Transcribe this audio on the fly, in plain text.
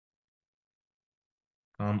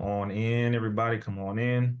Come on in, everybody. Come on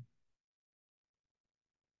in.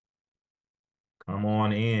 Come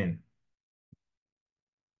on in.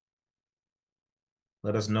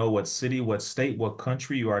 Let us know what city, what state, what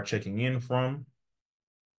country you are checking in from.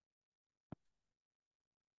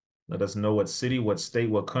 Let us know what city, what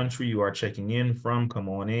state, what country you are checking in from. Come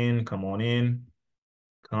on in. Come on in.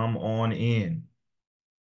 Come on in.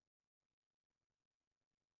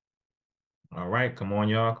 All right. Come on,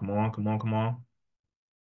 y'all. Come on. Come on. Come on.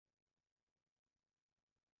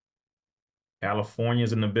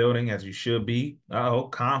 California's in the building, as you should be. Uh-oh,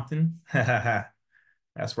 Compton.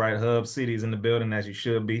 That's right. Hub City's in the building, as you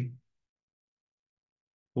should be.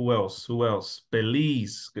 Who else? Who else?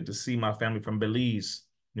 Belize. Good to see my family from Belize.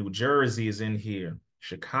 New Jersey is in here.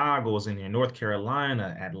 Chicago is in here. North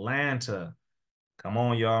Carolina, Atlanta. Come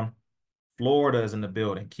on, y'all. Florida is in the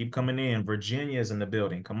building. Keep coming in. Virginia is in the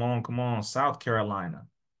building. Come on, come on. South Carolina.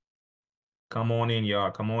 Come on in,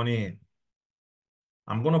 y'all. Come on in.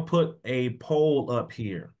 I'm going to put a poll up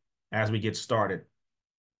here as we get started.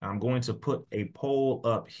 I'm going to put a poll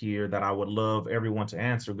up here that I would love everyone to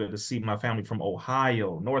answer. Good to see my family from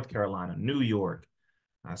Ohio, North Carolina, New York.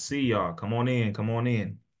 I see y'all. Come on in. Come on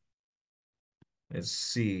in. Let's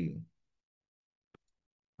see.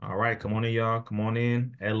 All right. Come on in, y'all. Come on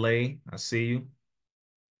in. LA. I see you.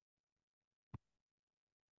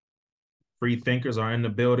 Free thinkers are in the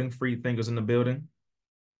building. Free thinkers in the building.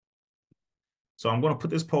 So I'm going to put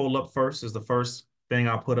this poll up first. Is the first thing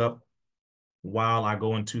I'll put up while I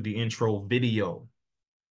go into the intro video.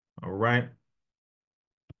 All right.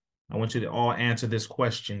 I want you to all answer this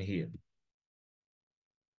question here.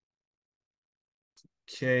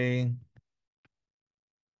 Okay.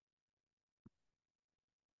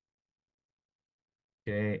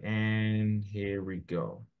 Okay, and here we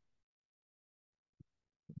go.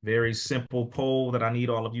 Very simple poll that I need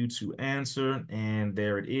all of you to answer, and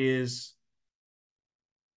there it is.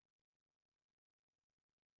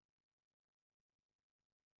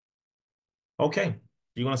 Okay,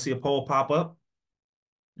 you're going to see a poll pop up.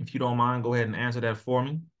 If you don't mind, go ahead and answer that for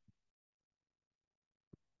me.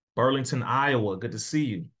 Burlington, Iowa, good to see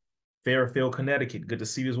you. Fairfield, Connecticut, good to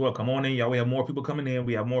see you as well. Come on in, y'all. We have more people coming in.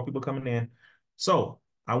 We have more people coming in. So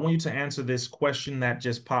I want you to answer this question that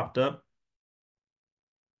just popped up.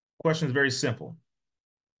 Question is very simple.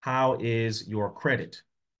 How is your credit?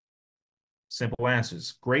 Simple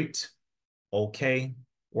answers. Great, okay,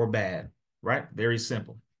 or bad, right? Very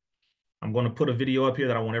simple. I'm going to put a video up here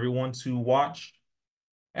that I want everyone to watch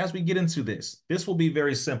as we get into this. This will be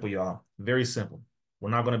very simple, y'all. Very simple.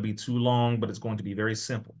 We're not going to be too long, but it's going to be very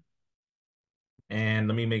simple. And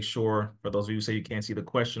let me make sure, for those of you who say you can't see the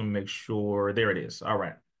question, make sure, there it is. All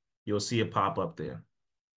right. You'll see it pop up there.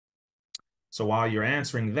 So while you're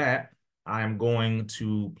answering that, I'm going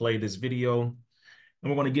to play this video and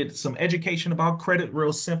we're going to get some education about credit,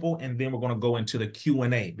 real simple. And then we're going to go into the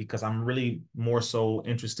Q&A because I'm really more so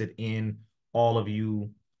interested in all of you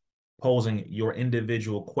posing your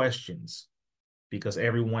individual questions because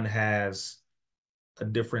everyone has a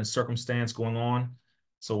different circumstance going on.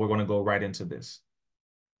 So we're going to go right into this.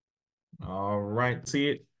 All right. See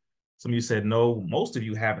it? Some of you said no. Most of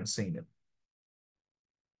you haven't seen it.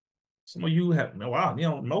 Some of you have, wow,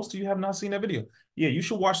 most of you have not seen that video. Yeah, you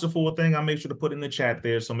should watch the full thing. I'll make sure to put in the chat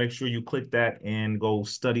there. So make sure you click that and go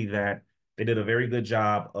study that. They did a very good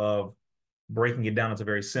job of breaking it down into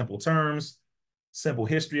very simple terms, simple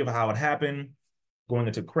history of how it happened, going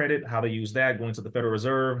into credit, how they use that, going to the Federal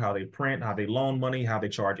Reserve, how they print, how they loan money, how they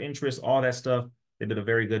charge interest, all that stuff. They did a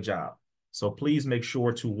very good job. So please make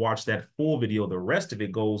sure to watch that full video. The rest of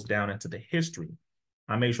it goes down into the history.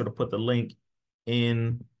 I made sure to put the link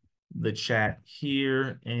in the chat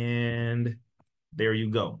here, and there you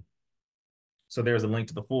go. So there's a link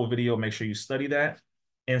to the full video. Make sure you study that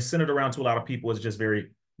and send it around to a lot of people. It's just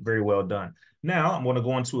very, very well done. Now I'm going to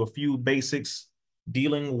go into a few basics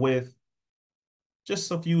dealing with just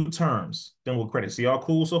a few terms. Then we'll credit. See, y'all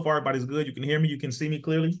cool so far? Everybody's good? You can hear me? You can see me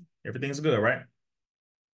clearly? Everything's good, right?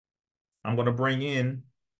 I'm going to bring in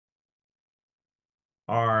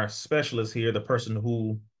our specialist here, the person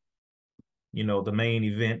who, the main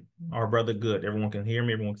event, our brother. Good. Everyone can hear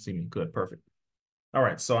me. Everyone can see me. Good. Perfect. All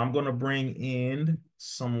right. So I'm going to bring in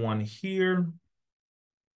someone here.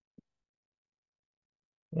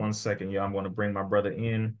 One second, y'all. I'm going to bring my brother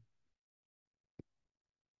in.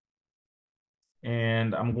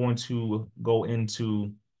 And I'm going to go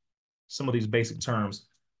into some of these basic terms.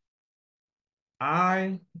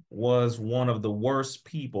 I was one of the worst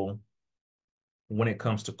people when it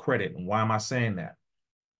comes to credit. And why am I saying that?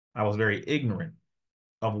 I was very ignorant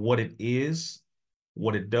of what it is,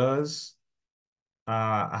 what it does.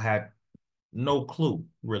 I had No clue,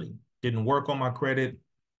 really. Didn't work on my credit.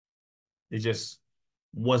 It just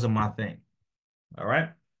wasn't my thing. All right.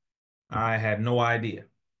 I had no idea.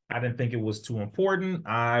 I didn't think it was too important.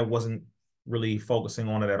 I wasn't really focusing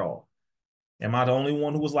on it at all. Am I the only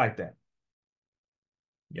one who was like that?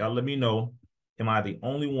 Y'all let me know. Am I the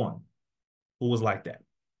only one who was like that?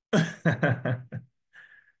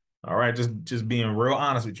 All right, just being real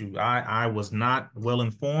honest with you. I was not well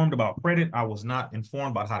informed about credit. I was not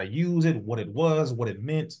informed about how to use it, what it was, what it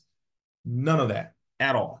meant. None of that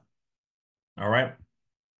at all. All right.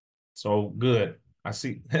 So good. I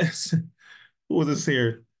see. Who was this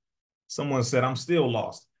here? Someone said, I'm still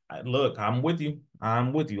lost. Look, I'm with you.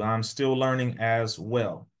 I'm with you. I'm still learning as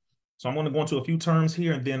well. So I'm going to go into a few terms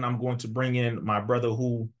here, and then I'm going to bring in my brother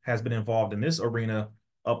who has been involved in this arena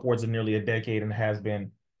upwards of nearly a decade and has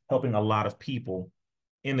been helping a lot of people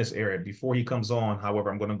in this area. Before he comes on,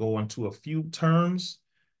 however, I'm going to go into a few terms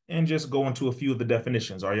and just go into a few of the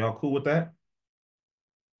definitions. Are y'all cool with that?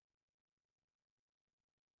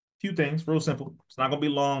 Few things, real simple. It's not going to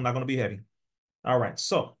be long, not going to be heavy. All right,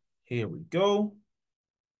 so here we go.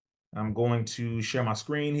 I'm going to share my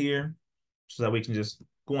screen here so that we can just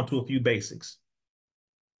go into a few basics.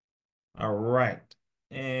 All right,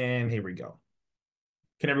 and here we go.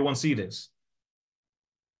 Can everyone see this?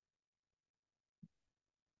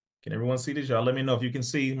 Can everyone see this? Y'all let me know if you can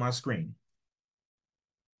see my screen.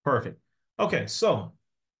 Perfect. Okay, so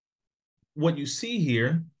what you see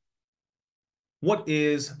here, what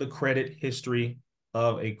is the credit history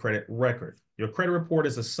of a credit record? Your credit report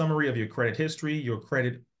is a summary of your credit history. Your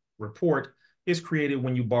credit report is created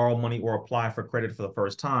when you borrow money or apply for credit for the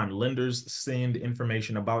first time. Lenders send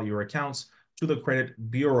information about your accounts to the credit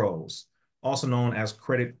bureaus, also known as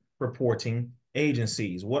credit reporting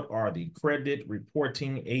agencies. What are the credit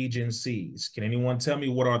reporting agencies? Can anyone tell me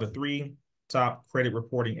what are the three top credit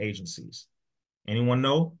reporting agencies? Anyone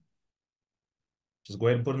know? Just go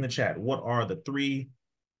ahead and put in the chat. What are the three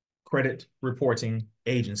credit reporting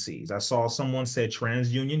agencies? I saw someone said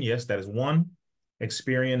TransUnion. Yes, that is one.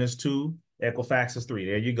 Experian is two. Equifax is three.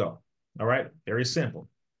 There you go. All right. Very simple.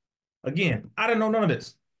 Again, I didn't know none of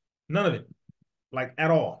this. None of it. Like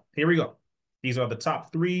at all. Here we go. These are the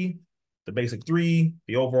top three, the basic three,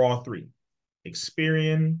 the overall three.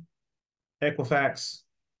 Experian, Equifax,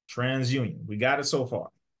 TransUnion. We got it so far.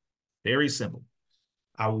 Very simple.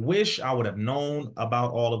 I wish I would have known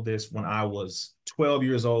about all of this when I was 12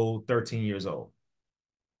 years old, 13 years old.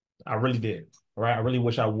 I really did, right? I really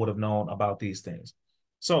wish I would have known about these things.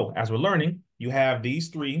 So as we're learning, you have these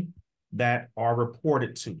three that are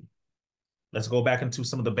reported to. Let's go back into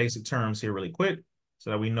some of the basic terms here really quick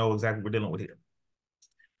so that we know exactly what we're dealing with here.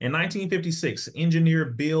 In 1956, engineer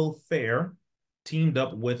Bill Fair teamed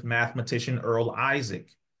up with mathematician Earl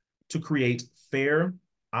Isaac to create Fair,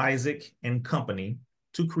 Isaac, and Company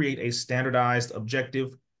to create a standardized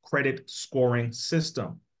objective credit scoring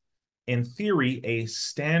system. In theory, a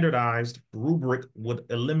standardized rubric would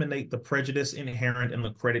eliminate the prejudice inherent in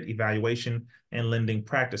the credit evaluation and lending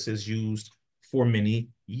practices used for many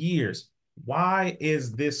years. Why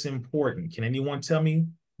is this important? Can anyone tell me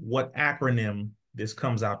what acronym this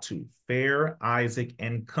comes out to? Fair, Isaac,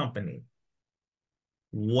 and Company.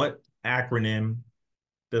 What acronym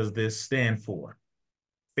does this stand for?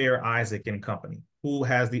 Fair, Isaac, and Company. Who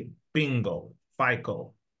has the bingo?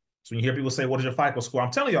 FICO. So when you hear people say, what is your FICO score?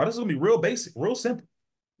 I'm telling y'all, this is gonna be real basic, real simple.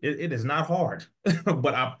 It is not hard,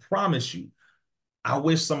 but I promise you, I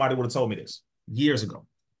wish somebody would have told me this years ago.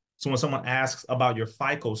 So when someone asks about your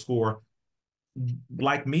FICO score,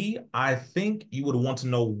 like me, I think you would want to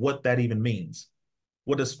know what that even means.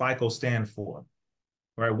 What does FICO stand for? All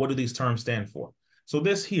right, what do these terms stand for? So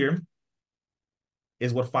this here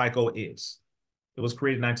is what FICO is. It was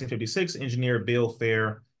created in 1956, engineer Bill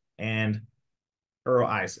Fair and Earl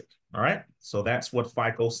Isaac. All right, so that's what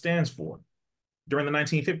FICO stands for. During the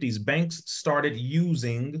 1950s, banks started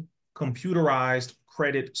using computerized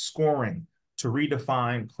credit scoring to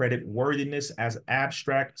redefine credit worthiness as an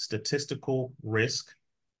abstract statistical risk.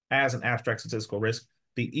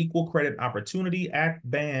 The Equal Credit Opportunity Act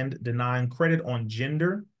banned denying credit on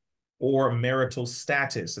gender or marital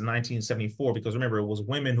status in 1974, because remember, it was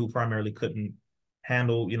women who primarily couldn't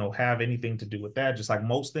handle, have anything to do with that, just like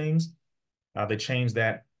most things. They changed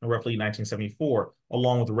that in roughly 1974,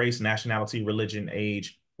 along with race, nationality, religion,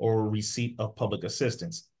 age, or receipt of public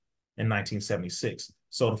assistance in 1976.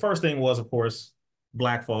 So the first thing was, of course,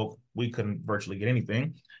 Black folk, we couldn't virtually get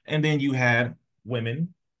anything. And then you had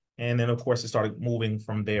women. And then, of course, it started moving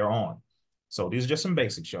from there on. So these are just some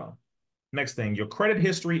basics, y'all. Next thing, your credit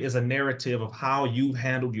history is a narrative of how you've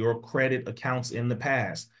handled your credit accounts in the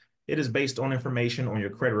past. It is based on information on your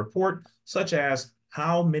credit report, such as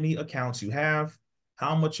how many accounts you have,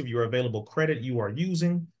 how much of your available credit you are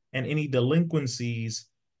using, and any delinquencies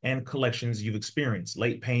and collections you've experienced,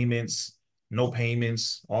 late payments, no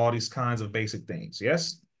payments, all these kinds of basic things.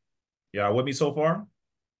 Yes? Y'all with me so far?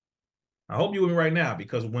 I hope you're with me right now,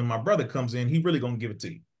 because when my brother comes in, he really gonna give it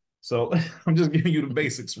to you. So I'm just giving you the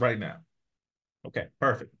basics right now. Okay,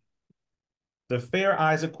 perfect. The Fair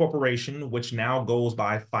Isaac Corporation, which now goes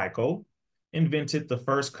by FICO, invented the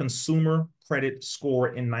first consumer credit score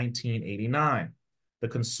in 1989. The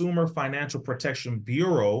Consumer Financial Protection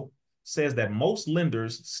Bureau says that most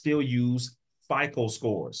lenders still use FICO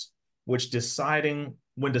scores, when deciding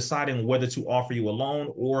whether to offer you a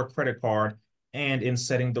loan or a credit card and in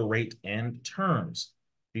setting the rate and terms.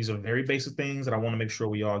 These are very basic things that I want to make sure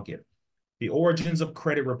we all get. The origins of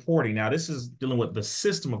credit reporting. Now, this is dealing with the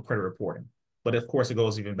system of credit reporting, but of course, it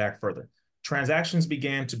goes even back further. Transactions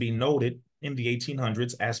began to be noted in the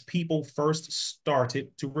 1800s as people first started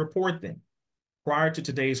to report them. Prior to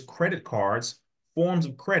today's credit cards, forms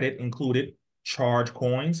of credit included charge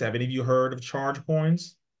coins. Have any of you heard of charge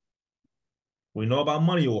coins? We know about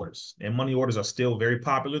money orders, and money orders are still very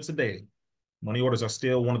popular today. Money orders are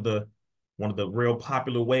still one of the real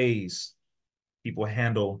popular ways people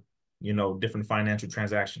handle, different financial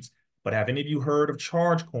transactions. But have any of you heard of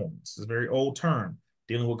charge coins? It's a very old term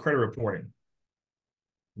dealing with credit reporting.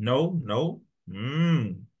 No, no.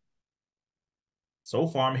 So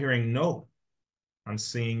far, I'm hearing no. I'm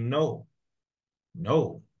seeing no,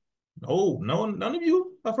 no, no, no. None of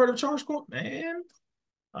you have heard of charge coin, man.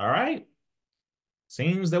 All right.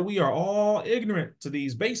 Seems that we are all ignorant to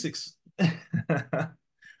these basics.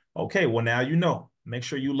 Okay, well, now you know. Make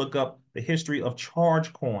sure you look up the history of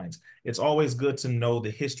charge coins. It's always good to know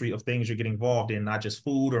the history of things you're getting involved in, not just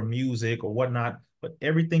food or music or whatnot, but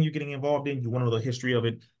everything you're getting involved in, you want to know the history of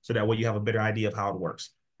it so that way you have a better idea of how it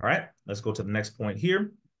works. All right, let's go to the next point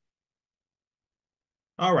here.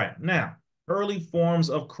 All right, now, early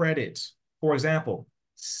forms of credit. For example,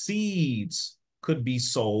 seeds could be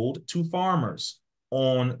sold to farmers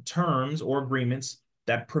on terms or agreements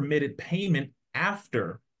that permitted payment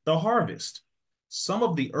after the harvest. Some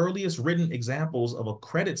of the earliest written examples of a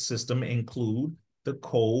credit system include the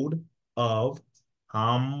Code of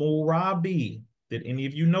Hammurabi. Did any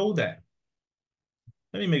of you know that?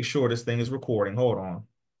 Let me make sure this thing is recording. Hold on.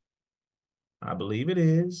 I believe it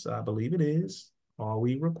is. I believe it is. Are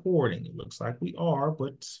we recording? It looks like we are,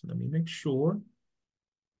 but let me make sure.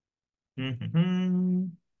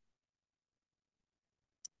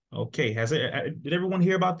 Okay, did everyone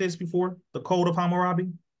hear about this before? The Code of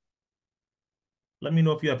Hammurabi? Let me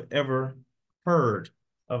know if you have ever heard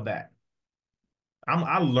of that.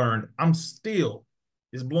 It's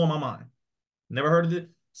blowing my mind. Never heard of it?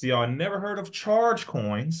 See, y'all never heard of charge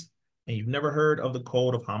coins, and you've never heard of the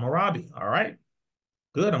Code of Hammurabi. All right,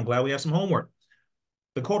 good. I'm glad we have some homework.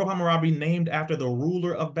 The Code of Hammurabi, named after the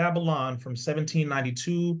ruler of Babylon from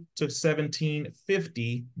 1792 to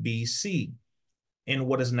 1750 BC in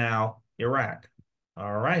what is now Iraq.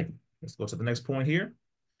 All right, let's go to the next point here.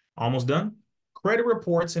 Almost done. Credit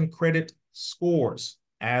reports and credit scores,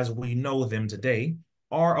 as we know them today,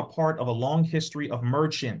 are a part of a long history of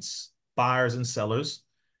merchants, buyers and sellers,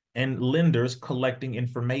 and lenders collecting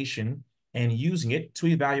information and using it to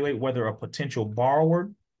evaluate whether a potential borrower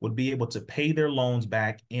would be able to pay their loans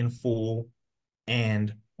back in full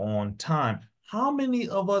and on time. How many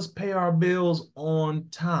of us pay our bills on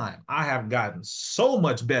time? I have gotten so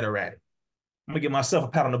much better at it. I'm gonna give myself a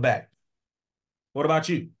pat on the back. What about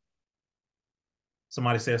you?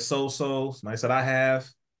 Somebody said so. Somebody said I have.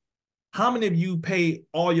 How many of you pay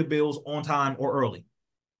all your bills on time or early?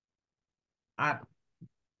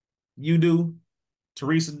 You do.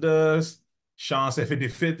 Teresa does. Sean said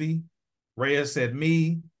 50-50. Rhea said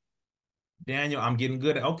me. Daniel, I'm getting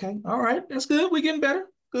good. Okay, all right, that's good. We're getting better.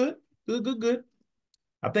 Good.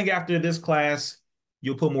 I think after this class,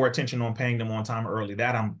 you'll put more attention on paying them on time early.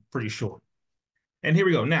 That I'm pretty sure. And here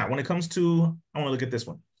we go. Now, when it comes to, I want to look at this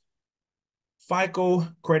one. FICO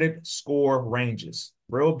credit score ranges.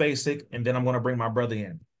 Real basic, and then I'm going to bring my brother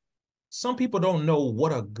in. Some people don't know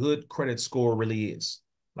what a good credit score really is.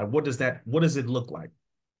 Like, what does it look like?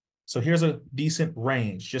 So here's a decent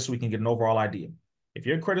range, just so we can get an overall idea. If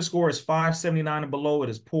your credit score is 579 and below, it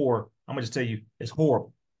is poor. I'm gonna just tell you, it's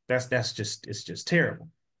horrible. It's just terrible.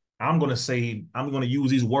 I'm gonna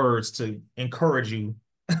use these words to encourage you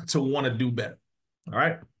to want to do better. All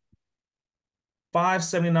right.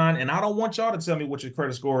 579, and I don't want y'all to tell me what your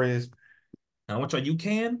credit score is. I want y'all, you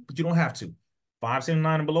can, but you don't have to.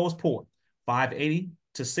 579 and below is poor. 580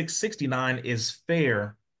 to 669 is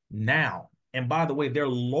fair now. And by the way, they're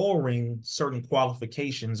lowering certain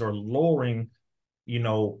qualifications or lowering,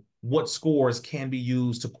 what scores can be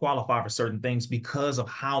used to qualify for certain things because of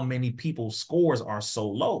how many people's scores are so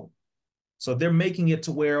low. So they're making it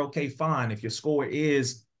to where, okay, fine, if your score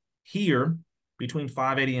is here between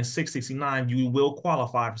 580 and 669, you will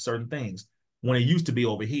qualify for certain things when it used to be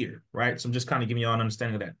over here, right? So I'm just kind of giving you all an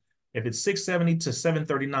understanding of that. If it's 670 to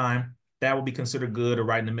 739, that will be considered good or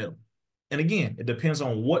right in the middle. And again, it depends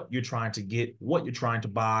on what you're trying to get, what you're trying to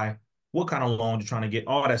buy, what kind of loan you're trying to get,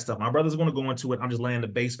 all that stuff. My brother's going to go into it. I'm just laying the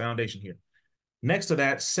base foundation here. Next to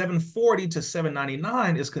that, 740 to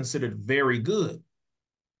 799 is considered very good.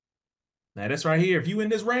 Now that's right here. If you in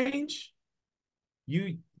this range,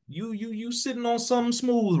 you sitting on something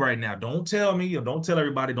smooth right now. Don't tell me or don't tell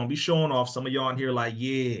everybody. Don't be showing off. Some of y'all in here like,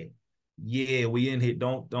 yeah, we in here.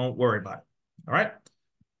 Don't worry about it. All right.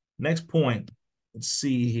 Next point. Let's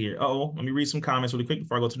see here. Uh-oh, let me read some comments really quick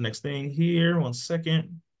before I go to the next thing here. 1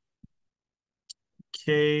 second.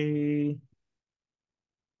 Okay.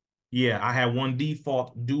 Yeah, I had one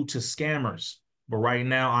default due to scammers, but right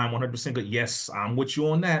now I'm 100% good. Yes, I'm with you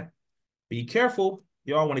on that. Be careful,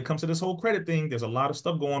 y'all, when it comes to this whole credit thing. There's a lot of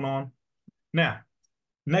stuff going on. Now,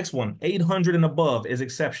 next one, 800 and above is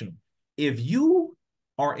exceptional. If you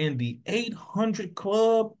are in the 800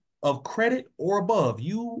 club of credit or above,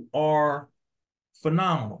 you are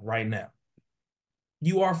phenomenal right now.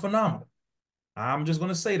 You are phenomenal. I'm just going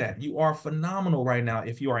to say that. You are phenomenal right now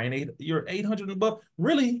if you are you're 800 and above.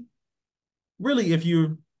 Really, if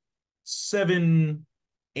you're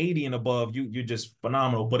 780 and above, you're just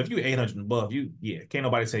phenomenal. But if you're 800 and above, can't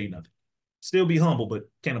nobody tell you nothing. Still be humble, but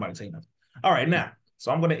can't nobody tell you nothing. All right, now,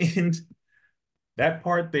 so I'm going to end that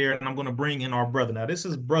part there, and I'm going to bring in our brother. Now, this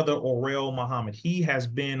is brother Orell Muhammad.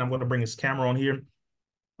 I'm going to bring his camera on here.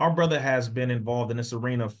 Our brother has been involved in this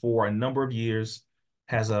arena for a number of years,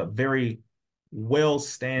 has a very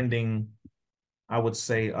well-standing, I would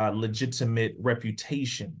say, legitimate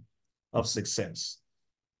reputation of success.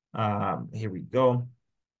 Here we go.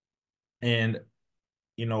 And,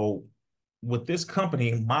 with this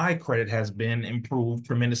company, my credit has been improved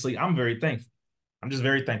tremendously. I'm very thankful. I'm just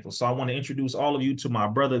very thankful. So I want to introduce all of you to my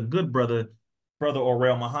brother, good brother, brother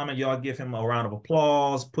Orell Muhammad. Y'all give him a round of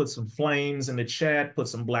applause. Put some flames in the chat. Put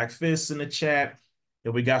some black fists in the chat.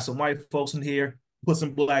 If we got some white folks in here, put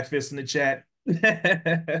some black fists in the chat.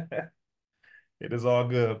 It is all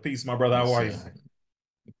good. Peace, my brother. How are you?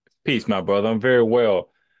 Peace, my brother. I'm very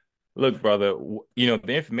well. Look, brother, the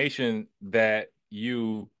information that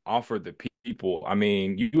you offer the people, I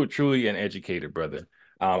mean, you are truly an educator, brother.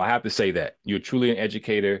 I have to say that. You're truly an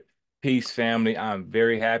educator. Peace, family. I'm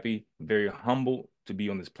very happy, very humble to be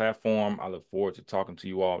on this platform. I look forward to talking to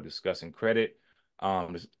you all, discussing credit,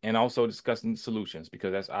 and also discussing solutions,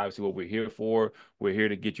 because that's obviously what we're here for. We're here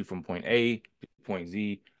to get you from point A to point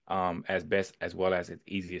Z, as best as well as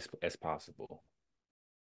easy as possible.